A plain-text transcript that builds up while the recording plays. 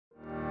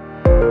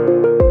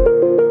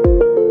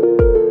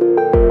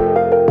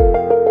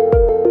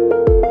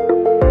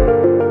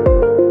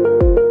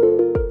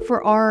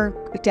for our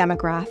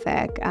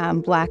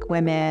demographic, Black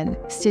women,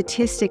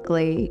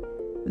 statistically,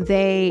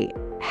 they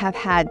have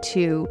had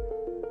to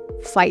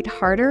fight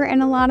harder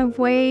in a lot of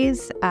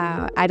ways.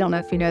 I don't know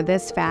if you know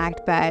this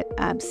fact, but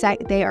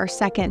they are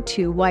second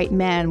to white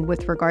men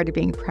with regard to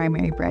being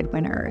primary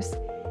breadwinners.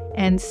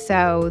 And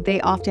so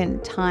they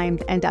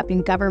oftentimes end up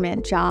in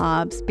government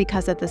jobs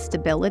because of the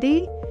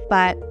stability.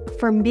 But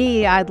for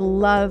me, I'd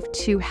love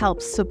to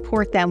help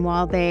support them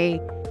while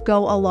they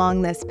go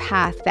along this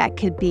path that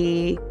could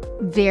be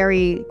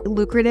very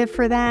lucrative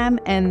for them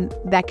and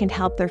that can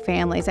help their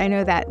families. I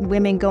know that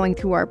women going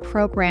through our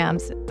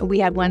programs, we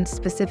had one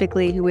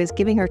specifically who was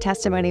giving her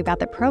testimony about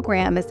the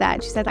program, is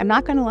that she said, I'm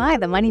not going to lie,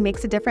 the money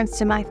makes a difference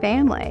to my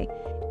family.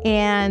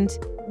 And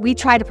we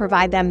try to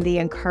provide them the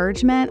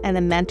encouragement and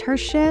the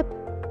mentorship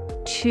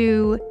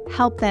to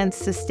help them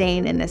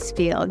sustain in this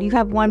field. You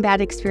have one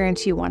bad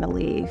experience, you want to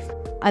leave.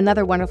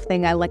 Another wonderful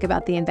thing I like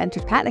about the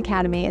Inventor Patent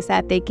Academy is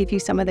that they give you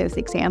some of those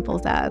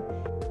examples of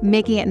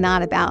making it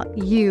not about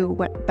you,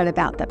 but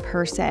about the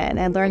person,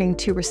 and learning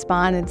to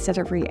respond instead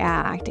of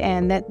react.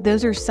 And that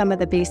those are some of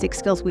the basic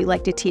skills we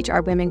like to teach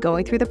our women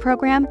going through the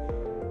program.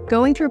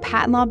 Going through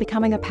patent law,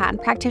 becoming a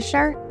patent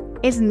practitioner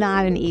is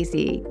not an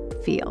easy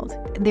field.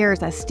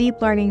 There's a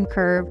steep learning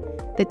curve.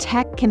 The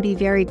tech can be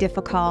very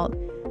difficult,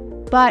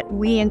 but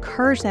we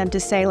encourage them to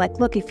say, like,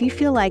 look, if you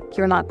feel like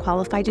you're not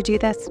qualified to do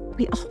this,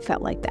 we all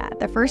felt like that.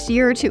 The first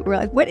year or two, we're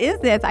like, what is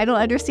this? I don't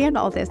understand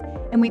all this.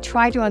 And we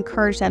try to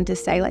encourage them to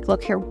say, like,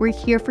 look, we're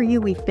here for you.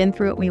 We've been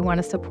through it. We want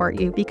to support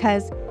you,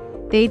 because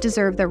they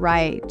deserve the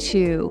right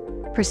to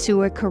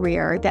pursue a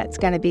career that's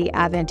going to be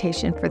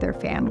advantageous for their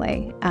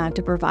family,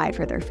 to provide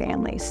for their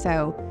family.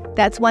 So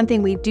that's one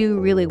thing we do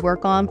really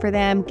work on for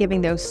them,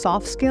 giving those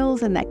soft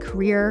skills and that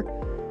career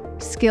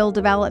skill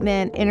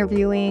development,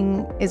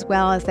 interviewing, as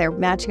well as they're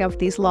matching up with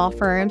these law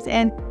firms,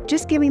 and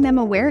just giving them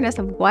awareness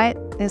of what,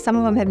 and some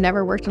of them have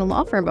never worked in a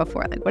law firm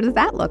before. Like, what does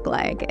that look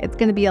like? It's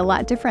going to be a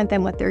lot different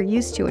than what they're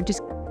used to, and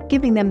just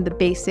giving them the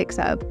basics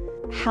of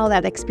how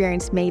that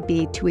experience may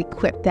be to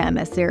equip them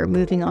as they're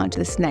moving on to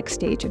this next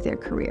stage of their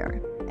career.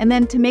 And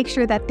then to make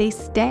sure that they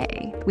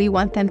stay. We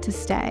want them to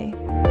stay.